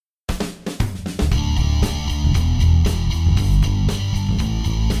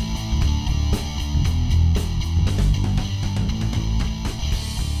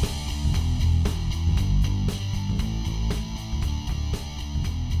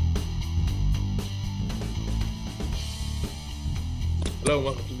Hello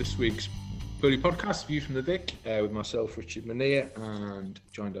and welcome to this week's Bully Podcast, View from the Vic, with myself, Richard Mania, and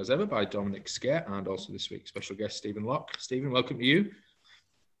joined as ever by Dominic Scare, and also this week's special guest, Stephen Locke. Stephen, welcome to you.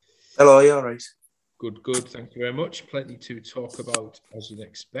 Hello, are you all right? Good. Thank you very much. Plenty to talk about, as you'd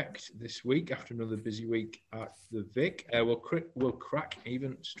expect, this week after another busy week at the Vic. We'll crack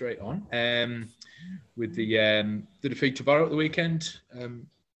even straight on with the defeat to Barrow at the weekend.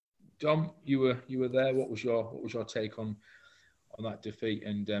 Dom, you were there. What was your take on that defeat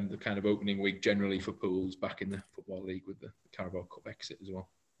and the kind of opening week generally for Pools back in the Football League with the Carabao Cup exit as well?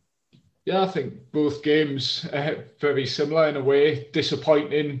 Yeah, I think both games very similar in a way.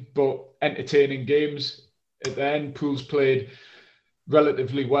 Disappointing but entertaining games. At the end, Pools played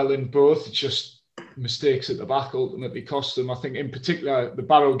relatively well in both. Just mistakes at the back ultimately cost them. I think in particular the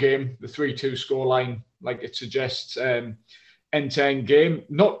Barrow game, the 3-2 scoreline, like it suggests, end-to-end game.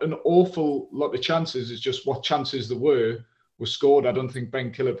 Not an awful lot of chances. It's just what chances there were scored. I don't think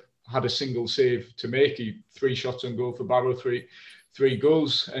Ben Killip had a single save to make. He 3 shots on goal for Barrow, three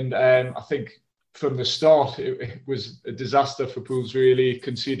goals. And I think from the start, it was a disaster for Pools, really,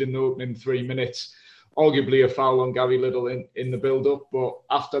 conceding the opening 3 minutes. Arguably a foul on Gary Little in the build-up. But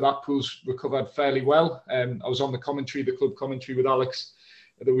after that, Pools recovered fairly well. I was on the club commentary with Alex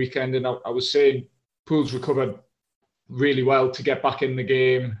at the weekend, and I was saying Pools recovered really well to get back in the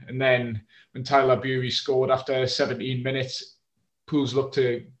game. And then when Tyler Bury scored after 17 minutes, Pools looked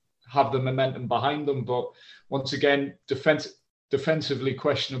to have the momentum behind them. But once again, defensively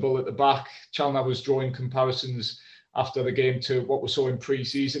questionable at the back. Chalna was drawing comparisons after the game to what we saw in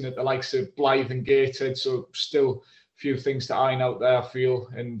pre-season at the likes of Blythe and Gateshead. So still a few things to iron out there, I feel.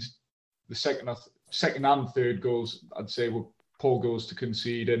 And the second and third goals, I'd say, were poor goals to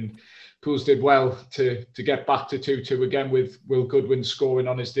concede. And Pools did well to get back to 2-2 again with Will Goodwin scoring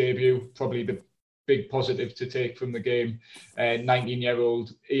on his debut. Probably the big positive to take from the game.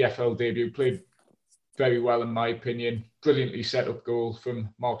 19-year-old EFL debut, played very well in my opinion. Brilliantly set up goal from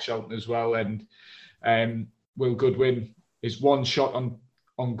Mark Shelton as well. And Will Goodwin, his one shot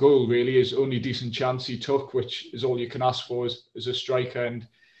on goal really, his only decent chance he took, which is all you can ask for as a striker. And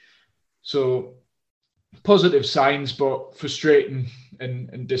so positive signs, but frustrating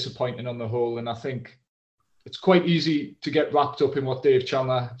and disappointing on the whole. And I think it's quite easy to get wrapped up in what Dave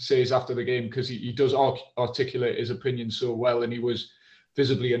Chalmers says after the game, because he does articulate his opinion so well, and he was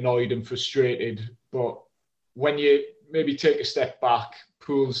visibly annoyed and frustrated. But when you maybe take a step back,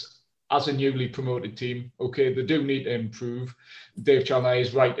 Pools, as a newly promoted team, okay, they do need to improve. Dave Chalmers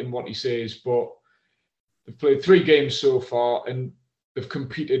is right in what he says, but they've played 3 games so far and they've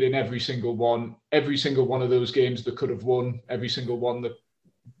competed in every single one. Every single one of those games they could have won. Every single one that,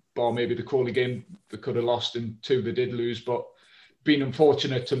 bar maybe the Crawley game, they could have lost, and 2 they did lose, but been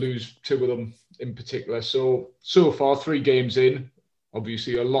unfortunate to lose 2 of them in particular. So far, 3 games in,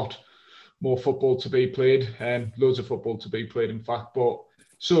 obviously a lot more football to be played, and loads of football to be played, in fact. But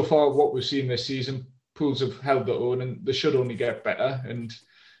so far, what we've seen this season, Pools have held their own, and they should only get better. And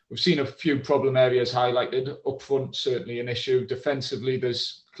we've seen a few problem areas highlighted. Up front, certainly an issue. Defensively,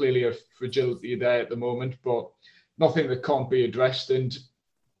 there's clearly a fragility there at the moment, but nothing that can't be addressed. And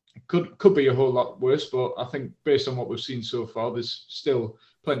could be a whole lot worse, but I think based on what we've seen so far, there's still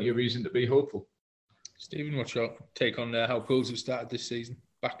plenty of reason to be hopeful. Stephen, what's your take on how Pools have started this season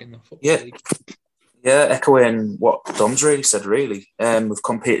back in the Football League? Yeah, echoing what Dom's really said, really. We've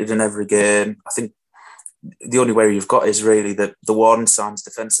competed in every game. I think the only way you've got is really that the warning signs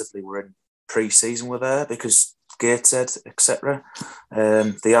defensively were in pre-season were there, because Gateshead, etc.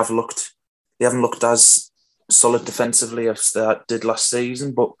 They haven't looked as solid defensively as they did last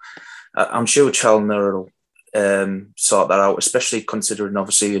season, but I'm sure Chalmers will sort that out, especially considering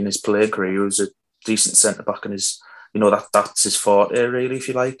obviously in his playing career he was a decent centre back, and that's his forte really, if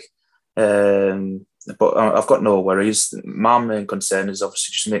you like. But I've got no worries. My main concern is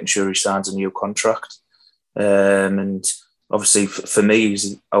obviously just making sure he signs a new contract. And obviously for me,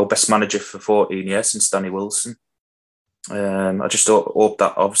 he's our best manager for 14 years since Danny Wilson. I just hope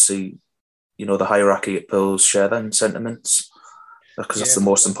that obviously, the hierarchy at Pools share them sentiments, because that's the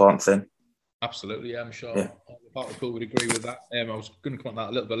most important thing. Absolutely, I'm sure. Yeah. Part of the pool would agree with that. I was going to come on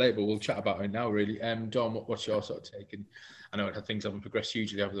that a little bit later, but we'll chat about it now, really. Dom, what's your sort of take? And I know things haven't progressed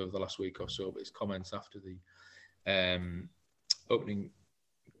hugely over the last week or so, but his comments after the opening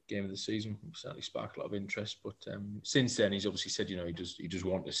game of the season certainly sparked a lot of interest. But since then, he's obviously said, he does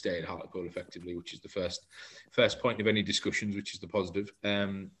want to stay at Hartlepool effectively, which is the first point of any discussions, which is the positive.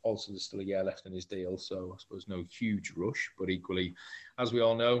 Also, there's still a year left in his deal, so I suppose no huge rush. But equally, as we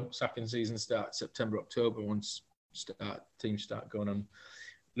all know, sacking season starts September, October. Once teams start going on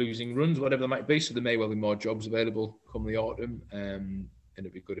losing runs, whatever they might be, so there may well be more jobs available come the autumn. and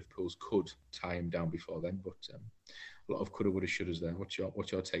it'd be good if Pools could tie him down before then. But a lot of coulda, woulda, shouldas there. What's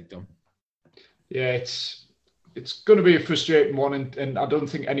your take, Dom? Yeah, it's going to be a frustrating one, and I don't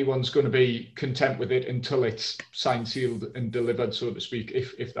think anyone's going to be content with it until it's signed, sealed, and delivered, so to speak.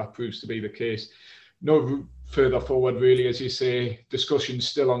 If that proves to be the case, no further forward, really, as you say. Discussion's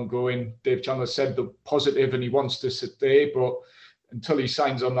still ongoing. Dave Chandler said the positive, and he wants to sit there, but until he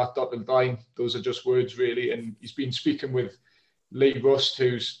signs on that dotted line, those are just words, really. And he's been speaking with Lee Rust,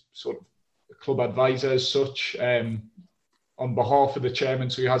 who's sort of a club advisor as such, on behalf of the chairman,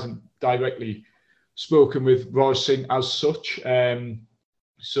 so he hasn't directly spoken with Raj Singh as such.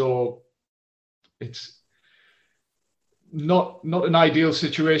 So it's not an ideal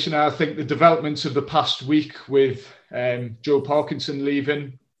situation. I think the developments of the past week with Joe Parkinson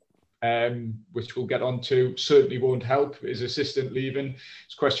leaving, which we'll get onto, certainly won't help. His assistant leaving.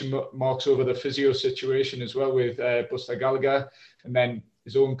 There's question marks over the physio situation as well with Buster Gallagher, and then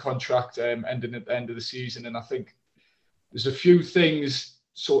his own contract ending at the end of the season. And I think there's a few things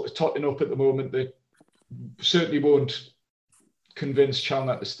sort of totting up at the moment that certainly won't convince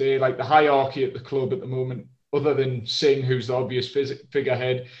Chandler to stay. Like the hierarchy at the club at the moment, other than Singh, who's the obvious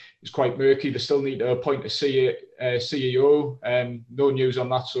figurehead, is quite murky. They still need to appoint a CEO. No news on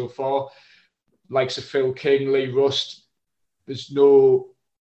that so far. Likes of Phil King, Lee Rust, there's no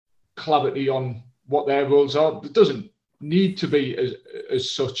clarity on what their roles are. There doesn't need to be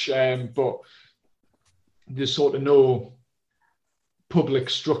as such, but there's sort of no public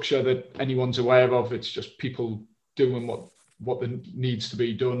structure that anyone's aware of. It's just people doing what needs to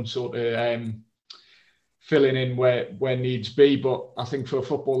be done, sort of filling in where needs be. But I think for a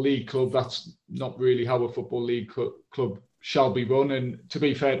Football League club, that's not really how a Football League club shall be run. And to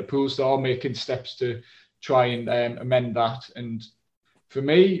be fair to Pools, they are making steps to try and amend that. And for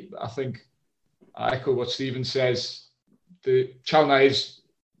me, I think I echo what Stephen says. The Chalna is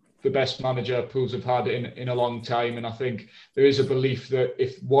the best manager Pools have had in a long time. And I think there is a belief that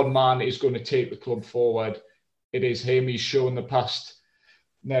if one man is going to take the club forward, it is him. He's shown the past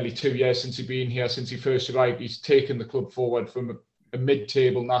nearly 2 years since he's been here, since he first arrived, he's taken the club forward from a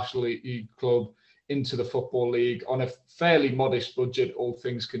mid-table National League club into the Football League on a fairly modest budget, all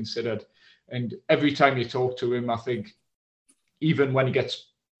things considered. And every time you talk to him, I think, even when he gets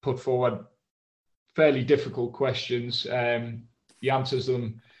put forward fairly difficult questions, he answers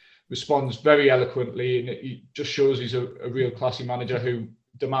them, responds very eloquently, and it just shows he's a real classy manager who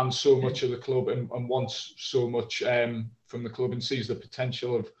demands so much of the club and wants so much from the club and sees the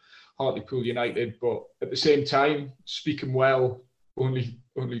potential of Hartlepool United. But at the same time, speaking well only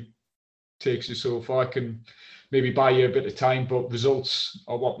takes you so far. Can maybe buy you a bit of time, but results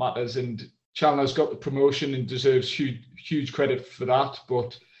are what matters. And Chandler's got the promotion and deserves huge credit for that.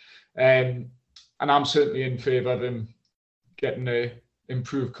 But and I'm certainly in favour of him getting an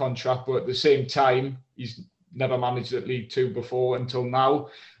improved contract. But at the same time, he's never managed at League Two before until now,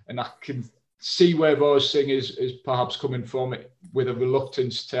 and I can see where Raj Singh is perhaps coming from it, with a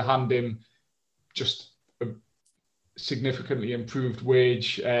reluctance to hand him just a significantly improved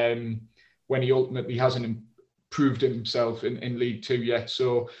wage when he ultimately hasn't proved himself in League Two yet.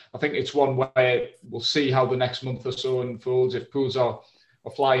 So I think it's one where we'll see how the next month or so unfolds. If Pools are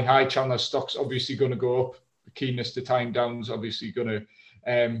flying high, Chandler's stock's obviously going to go up. The keenness to time down is obviously going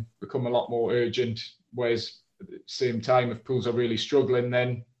to become a lot more urgent. Whereas at the same time, if Pools are really struggling,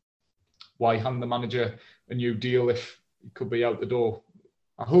 then why hand the manager a new deal if he could be out the door?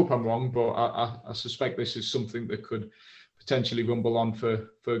 I hope I'm wrong, but I suspect this is something that could potentially rumble on for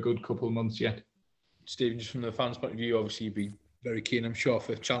a good couple of months yet. Stephen, just from the fans' point of view, obviously you'd be very keen, I'm sure,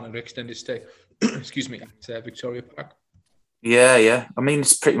 for Chandler to extend his stay excuse me, at Victoria Park. Yeah. I mean,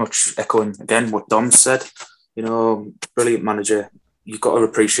 it's pretty much echoing again what Dom said. You know, brilliant manager. You've got to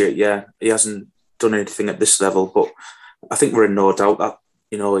appreciate, he hasn't done anything at this level, but I think we're in no doubt that,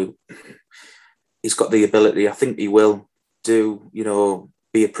 you know, he's got the ability. I think he will do, you know,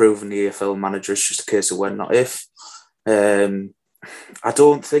 be a proven EFL manager. It's just a case of when, not if. I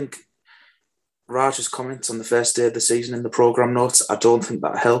don't think Raj's comments on the first day of the season in the programme notes, I don't think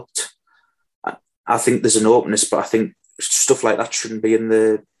that helped. I think there's an openness, but I think stuff like that shouldn't be in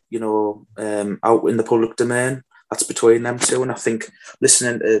the, you know, out in the public domain. That's between them two. And I think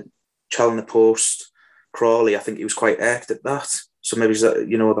listening to Chalna Post, Crawley, I think he was quite irked at that. So maybe that,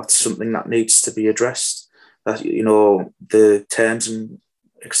 you know, that's something that needs to be addressed. That, you know, the terms and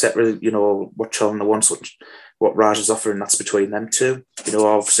etc. You know, what Chalna wants, what Raj is offering, that's between them two. You know,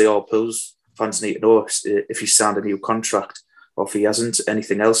 obviously all Pools fans need to know if he's signed a new contract or if he hasn't.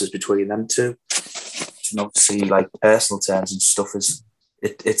 Anything else is between them two. And obviously, like personal terms and stuff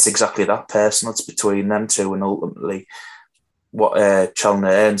it's exactly that, personal. It's between them two, and ultimately, what Challinor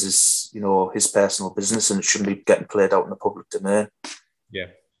earns is, his personal business, and it shouldn't be getting played out in the public domain. Yeah.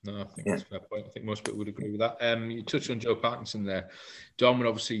 No, I think that's a fair point. I think most people would agree with that. You touched on Joe Parkinson there. Dorman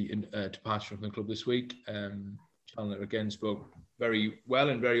obviously departure from the club this week. Challinor again spoke very well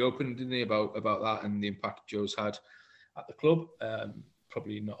and very open, didn't he, about that and the impact Joe's had at the club.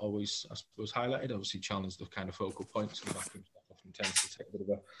 Probably not always, I suppose, highlighted. Obviously, Challinor's the kind of focal point, so the backroom staff often tends to take a bit of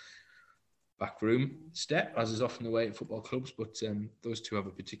a backroom step, as is often the way at football clubs. But those two have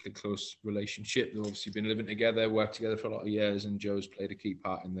a particularly close relationship. They've obviously been living together, worked together for a lot of years, and Joe's played a key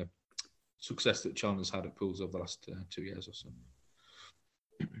part in the success that Challinor's had at Pools over the last 2 years or so.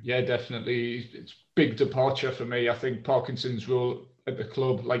 Yeah, definitely. It's a big departure for me. I think Parkinson's role at the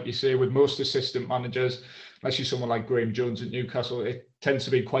club, like you say, with most assistant managers, especially someone like Graham Jones at Newcastle, it tends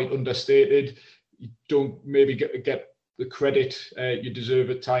to be quite understated. You don't maybe get the credit you deserve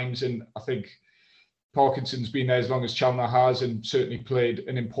at times. And I think Parkinson's been there as long as Challinor has, and certainly played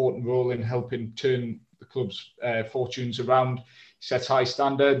an important role in helping turn the club's fortunes around. He sets high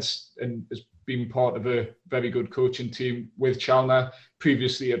standards and has been part of a very good coaching team with Challinor,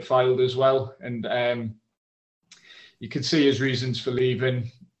 previously at Fylde as well. And you can see his reasons for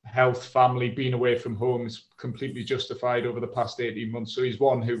leaving: health, family, being away from home is completely justified over the past 18 months. So he's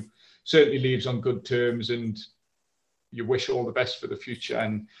one who certainly leaves on good terms, and you wish all the best for the future.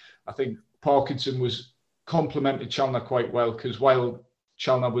 And I think Parkinson was complemented Challinor quite well, because while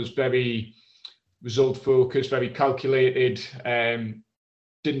Challinor was very result focused, very calculated,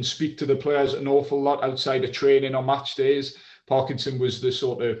 didn't speak to the players an awful lot outside of training or match days, Parkinson was the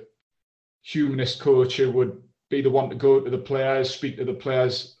sort of humanist coach who would be the one to go to the players, speak to the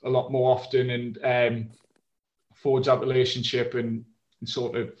players a lot more often, and forge that relationship and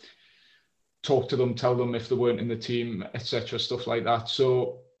sort of talk to them, tell them if they weren't in the team, etc., stuff like that.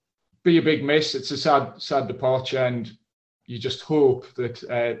 So be a big miss. It's a sad departure, and you just hope that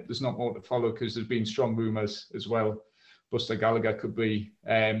there's not more to follow, because there's been strong rumours as well. Buster Gallagher could be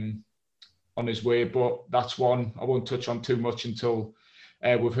on his way, but that's one I won't touch on too much until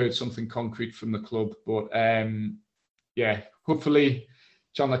we've heard something concrete from the club. But hopefully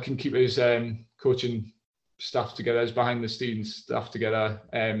Challinor can keep his coaching staff together, his behind the scenes staff together,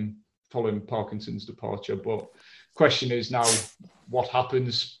 following Parkinson's departure. But question is now, what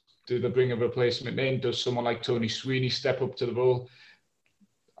happens? Do they bring a replacement in? Does someone like Tony Sweeney step up to the role?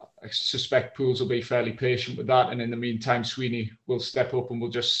 I suspect Pools will be fairly patient with that, and in the meantime Sweeney will step up, and we'll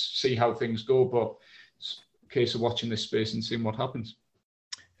just see how things go. But it's a case of watching this space and seeing what happens.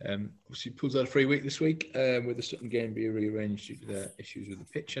 Obviously, Pools had a free week this week, with the Sutton game being rearranged due to their issues with the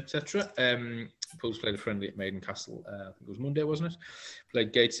pitch, etc. Pools played a friendly at Maiden Castle, I think it was Monday, wasn't it?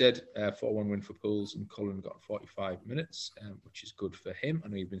 Played Gateshead, 4-1 win for Pools, and Cullen got 45 minutes, which is good for him. I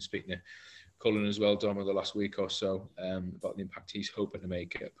know you've been speaking to Cullen as well, Dom, over the last week or so, about the impact he's hoping to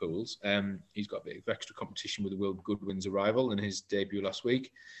make at Pools. He's got a bit of extra competition with the Will Goodwin's arrival in his debut last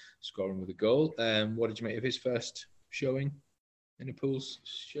week, scoring with a goal. What did you make of his first showing in a Pools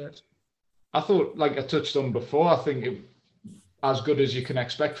shirt? I thought, like I touched on before, I think it as good as you can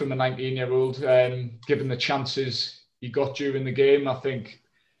expect from a 19-year-old, given the chances he got during the game. I think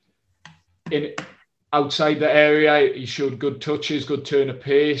outside the area, he showed good touches, good turn of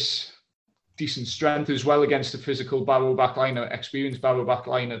pace, decent strength as well against the physical Barrow backline, experienced Barrow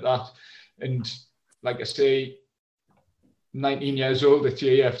backline at that. And like I say, 19 years old, it's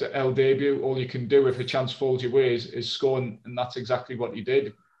your year after L debut. All you can do if a chance falls your way is score, and that's exactly what he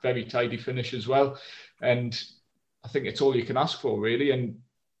did. Very tidy finish as well. And I think it's all you can ask for, really. And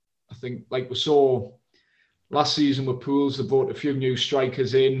I think, like we saw last season with Pools, they brought a few new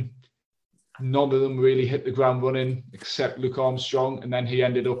strikers in. None of them really hit the ground running, except Luke Armstrong. And then he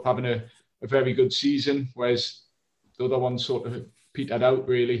ended up having a very good season, whereas the other ones sort of petered out,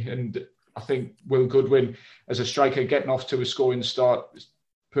 really. And I think Will Goodwin, as a striker, getting off to a scoring start is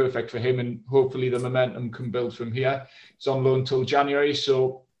perfect for him, and hopefully the momentum can build from here. He's on loan till January,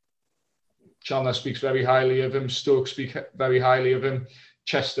 so Challinor speaks very highly of him. Stoke speak very highly of him.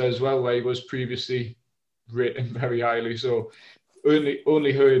 Chester as well, where he was previously rated very highly. So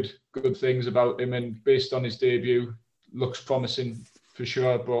only heard good things about him, and based on his debut, looks promising for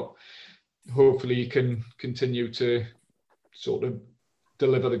sure. But hopefully he can continue to sort of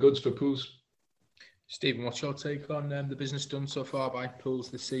deliver the goods for Pools. Stephen, what's your take on the business done so far by Pools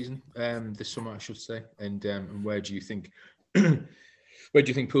this season, this summer, I should say, and where do you think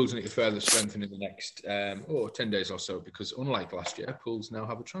Pools need to further strengthen in the next 10 days or so? Because unlike last year, Pools now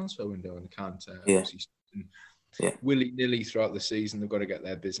have a transfer window and can't willy-nilly throughout the season. They've got to get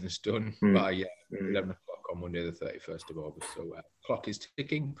their business done by 11 o'clock on Monday the 31st of August. So clock is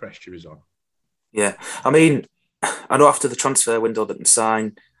ticking, pressure is on. Yeah, I mean, I know after the transfer window they can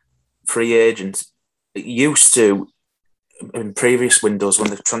sign free agents. It used to, in previous windows, when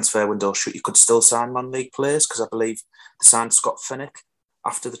the transfer window shut, you could still sign non-league players, because I believe they signed Scott Finnick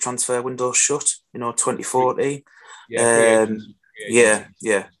after the transfer window shut, 2014. Yeah,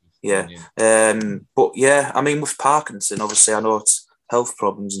 yeah. But yeah, I mean, with Parkinson, obviously, I know it's health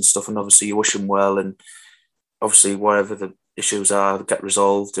problems and stuff, and obviously you wish him well, and obviously whatever the issues are get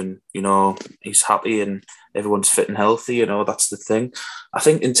resolved, and he's happy and everyone's fit and healthy. That's the thing. I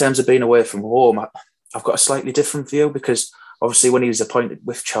think in terms of being away from home, I've got a slightly different view, because obviously when he was appointed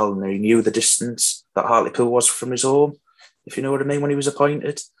with Challoner, he knew the distance that Hartlepool was from his home, if you know what I mean, when he was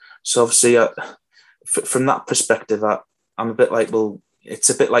appointed. So obviously from that perspective, I'm a bit like, well, it's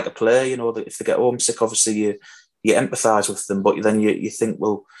a bit like a player, that if they get homesick, obviously you empathise with them, but then you think,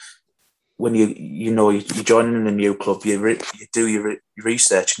 well, when you're joining a new club, you do your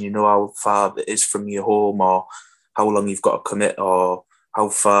research, and you know how far it is from your home, or how long you've got to commit, or how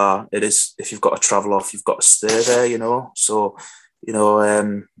far it is if you've got to travel off, you've got to stay there, So,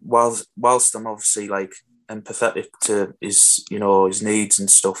 whilst I'm obviously like empathetic to his, his needs and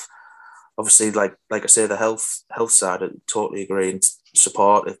stuff, obviously like I say, the health side, I totally agree and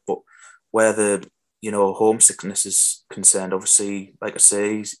support it. But where the homesickness is concerned, obviously, like I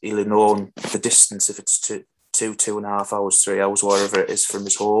say, he'll have known the distance, if it's 2.5 hours, 3 hours, wherever it is from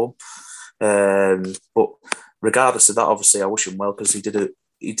his home. But regardless of that, obviously, I wish him well, because he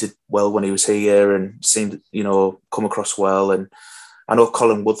did well when he was here and seemed, come across well. And I know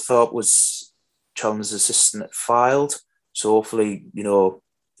Colin Woodthorpe was Challoner's assistant at Fylde, so hopefully,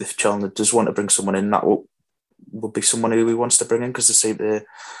 if Challoner does want to bring someone in, that would be someone who he wants to bring in, because they seem to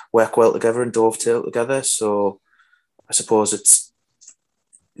work well together and dovetail together. So I suppose it's,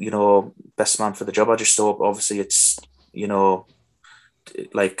 best man for the job. I just hope, obviously, it's, can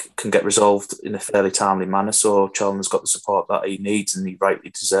get resolved in a fairly timely manner, so Challoner's got the support that he needs and he rightly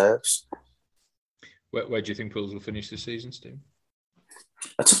deserves. Where do you think Pools will finish this season, Steve?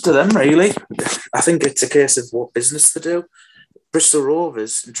 It's up to them, really. I think it's a case of what business to do. Bristol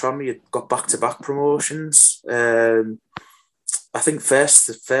Rovers and Tranmere got back-to-back promotions. I think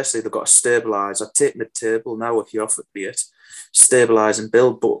firstly they've got to stabilise. I'd take mid-table now if you offered me it. Stabilise and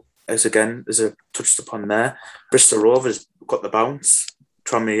build, but as I touched upon there, Bristol Rovers got the bounce.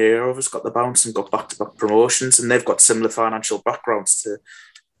 Tranmere Rovers got the bounce and got back-to-back promotions, and they've got similar financial backgrounds to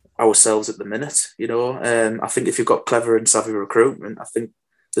ourselves at the minute. I think if you've got clever and savvy recruitment, I think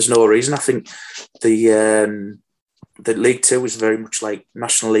there's no reason. I think the League Two is very much like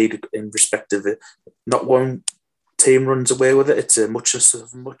National League in respect of it. Not one team runs away with it. It's a muchness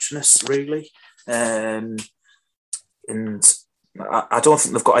of muchness, really. And I don't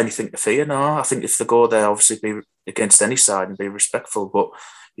think they've got anything to fear. No, I think if they go there, obviously be against any side and be respectful, but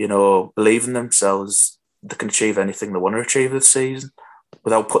believe in themselves, they can achieve anything they want to achieve this season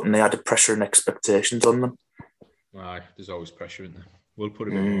without putting the added pressure and expectations on them. Aye, there's always pressure in there. We'll put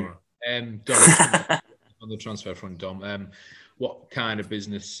a bit more. Dom, on the transfer front, Dom, what kind of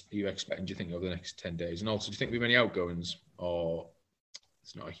business are you expecting, do you think, over the next 10 days? And also, do you think there'll be many outgoings, or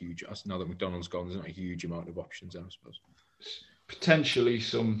it's not a huge, now that McDonald's gone, there's not a huge amount of options there, I suppose? Potentially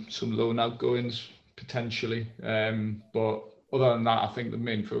some loan outgoings, potentially. But other than that, I think the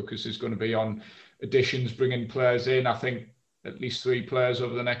main focus is going to be on additions, bringing players in. I think at least 3 players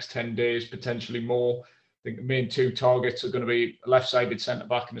over the next 10 days, potentially more. I think the main 2 targets are going to be a left-sided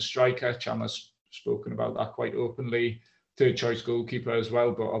centre-back and a striker. Chandler's spoken about that quite openly. Third choice goalkeeper as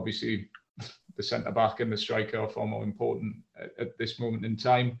well, but obviously the centre-back and the striker are far more important at this moment in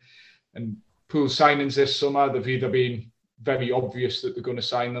time. And Pool signings this summer, they've either been very obvious that they're going to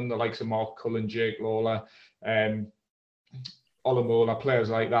sign them, the likes of Mark Cullen, Jake Lawler, Olamola, players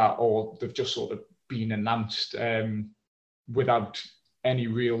like that, or they've just sort of been announced without any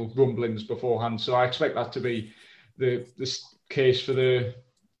real rumblings beforehand. So I expect that to be the case for the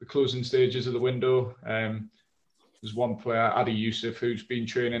closing stages of the window. There's one player, Adi Youssef, who's been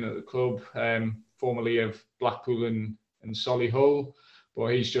training at the club, formerly of Blackpool and Solihull, but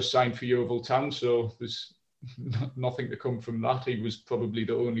he's just signed for Yeovil Town, so there's nothing to come from that. He was probably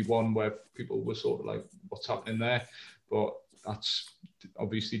the only one where people were sort of like, what's happening there? But that's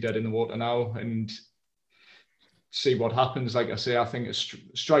obviously dead in the water now, and see what happens. Like I say, I think a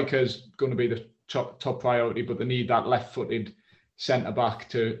striker is going to be the top priority, but they need that left-footed centre-back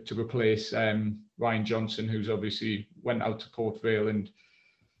to replace Ryan Johnson, who's obviously went out to Port Vale and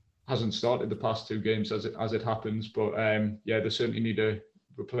hasn't started the past 2 games as it happens. But they certainly need to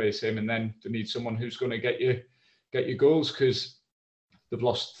replace him, and then they need someone who's going to get you goals, because they've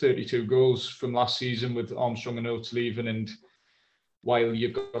lost 32 goals from last season with Armstrong and Oates leaving, and while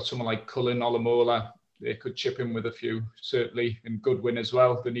you've got someone like Cullen, Olamola, they could chip in with a few, certainly, and Goodwin as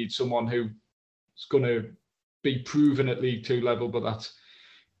well. They need someone who's going to be proven at League Two level, but that's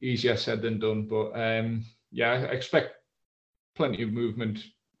easier said than done. But yeah, I expect plenty of movement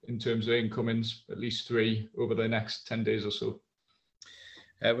in terms of incomings, at least 3 over the next 10 days or so.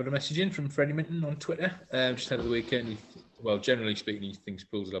 With a message in from Freddie Minton on Twitter, just ahead of the weekend. Well, generally speaking, he thinks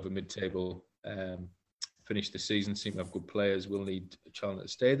Pools will have a mid-table finish the season. Seem to have good players. We'll need a Challenger to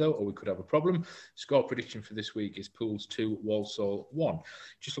stay though, or we could have a problem. Score prediction for this week is Pools 2, Walsall 1.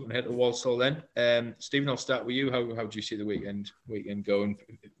 Just looking ahead to Walsall then. Stephen, I'll start with you. How do you see the weekend going?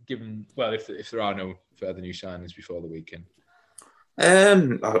 Given, well, if there are no further new signings before the weekend.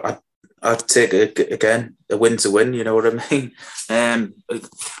 I'd take again a win to win. You know what I mean?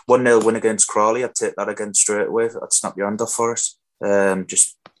 1-0 win against Crawley. I'd take that again straight away. I'd snap your hand off for us. 1-0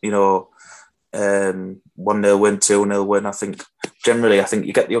 win, 2-0 win. I think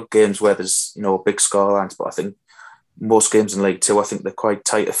you get the odd games where there's big scorelines, but I think most games in League Two, I think they're quite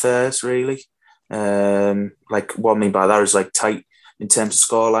tight affairs really. Like what I mean by that is like tight in terms of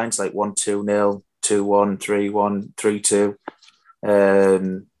scorelines, like 1-2-0, 2-1, 3-1, 3-2.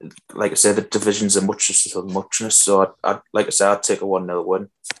 Like I said, the divisions are muchness. So I'd take a 1-0 win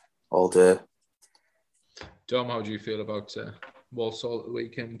all day. Dom, how do you feel about Walsall at the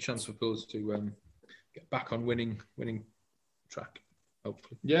weekend? Chance for Pools to get back on winning track,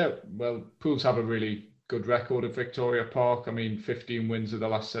 hopefully. Yeah, well, Pools have a really good record at Victoria Park. I mean, 15 wins of the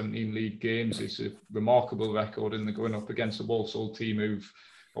last 17 league games. It's a remarkable record, and they're going up against a Walsall team who've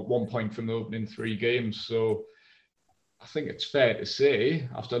got 1 point from the opening 3 games. So I think it's fair to say,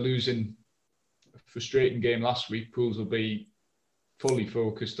 after losing a frustrating game last week, Pools will be fully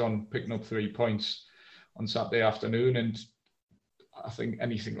focused on picking up 3 points on Saturday afternoon. And I think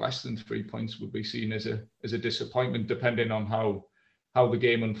anything less than 3 points would be seen as a disappointment, depending on how the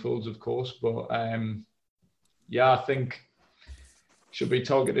game unfolds, of course. But yeah, I think should be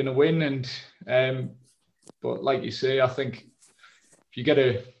targeting a win. And but like you say, I think if you get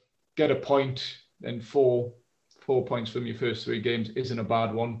a point, then four points from your first 3 games isn't a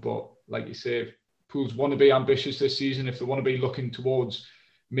bad one. But like you say, if Pools want to be ambitious this season, if they want to be looking towards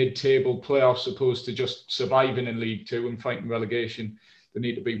mid-table playoffs opposed to just surviving in League Two and fighting relegation, they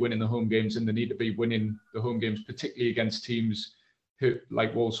need to be winning the home games, and they need to be winning the home games, particularly against teams who,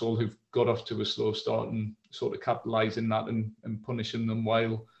 like Walsall, who've got off to a slow start, and sort of capitalising that and punishing them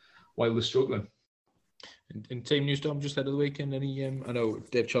while they're struggling. In team news, Dom, just ahead of the weekend, any? I know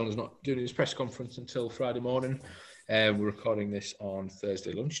Dave Challinger's not doing his press conference until Friday morning. We're recording this on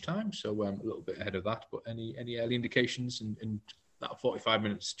Thursday lunchtime, so a little bit ahead of that. But any early indications and that 45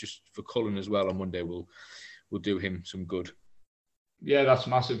 minutes just for Cullen as well on Monday will do him some good. Yeah, that's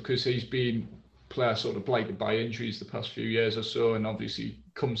massive, because he's been player sort of blighted by injuries the past few years or so, and obviously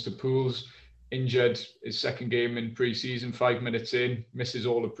comes to Pools injured his second game in pre-season, 5 minutes in, misses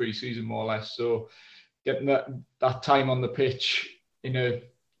all of pre-season more or less. So getting that time on the pitch in a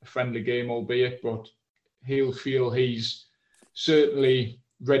friendly game, albeit, but he'll feel he's certainly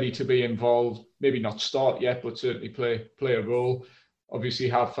ready to be involved. Maybe not start yet, but certainly play a role. Obviously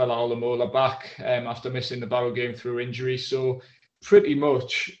have Fela Alamola back after missing the Barrow game through injury. So pretty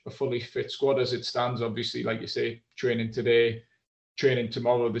much a fully fit squad as it stands. Obviously, like you say, training today, training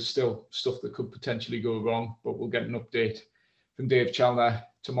tomorrow. There's still stuff that could potentially go wrong, but we'll get an update from Dave Challinor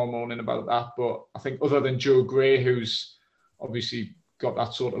tomorrow morning about that. But I think other than Joe Gray, who's obviously got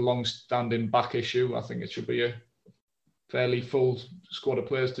that sort of long-standing back issue, I think it should be a fairly full squad of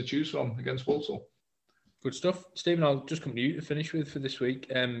players to choose from against Walsall. Good stuff. Stephen, I'll just come to you to finish with for this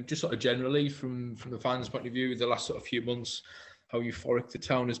week. Just sort of generally from the fans' point of view, the last sort of few months, how euphoric the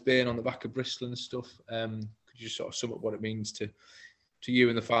town has been on the back of Bristol and stuff. Could you just sort of sum up what it means to you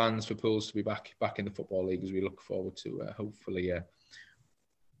and the fans for Pools to be back in the Football League as we look forward to hopefully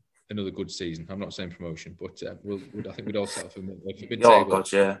another good season? I'm not saying promotion, but I think we'd all settle for mid-table. Oh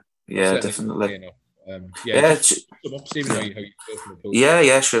God, yeah, definitely. Stephen, how you feel from the Pools?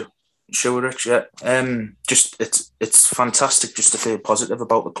 Yeah, sure, Rich. Yeah, just it's fantastic just to feel positive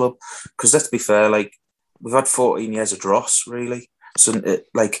about the club, because let's be fair, like we've had 14 years of dross, really. So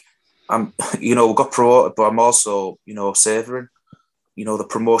we got promoted, but I'm also savouring, the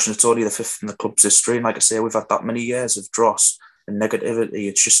promotion. It's only the 5th in the club's history, and like I say, we've had that many years of dross and negativity.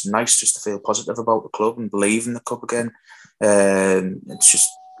 It's just nice just to feel positive about the club and believe in the club again. It's just,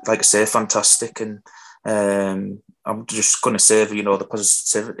 like I say, fantastic, and I'm just going to savour, the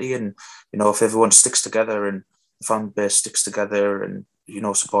positivity, and if everyone sticks together and the fan base sticks together and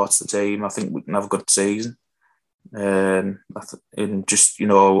supports the team, I think we can have a good season. And just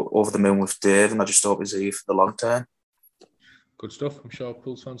over the moon with Dave, and I just hope he's here for the long term. Good stuff. I'm sure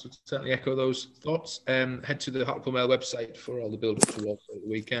Pools fans would certainly echo those thoughts. Head to the Hartlepool Mail website for all the build-up towards the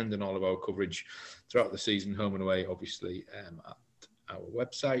weekend and all of our coverage throughout the season, home and away, obviously, at our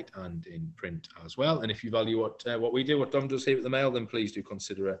website and in print as well. And if you value what we do, what Dom does here at the Mail, then please do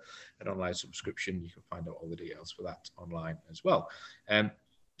consider an online subscription. You can find out all the details for that online as well.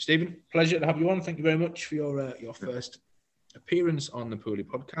 Stephen, pleasure to have you on. Thank you very much for your first appearance on the Pooley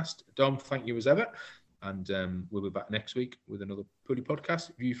podcast. Dom, thank you as ever. And we'll be back next week with another Pooley podcast,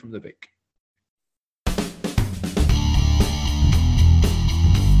 View from the Vic.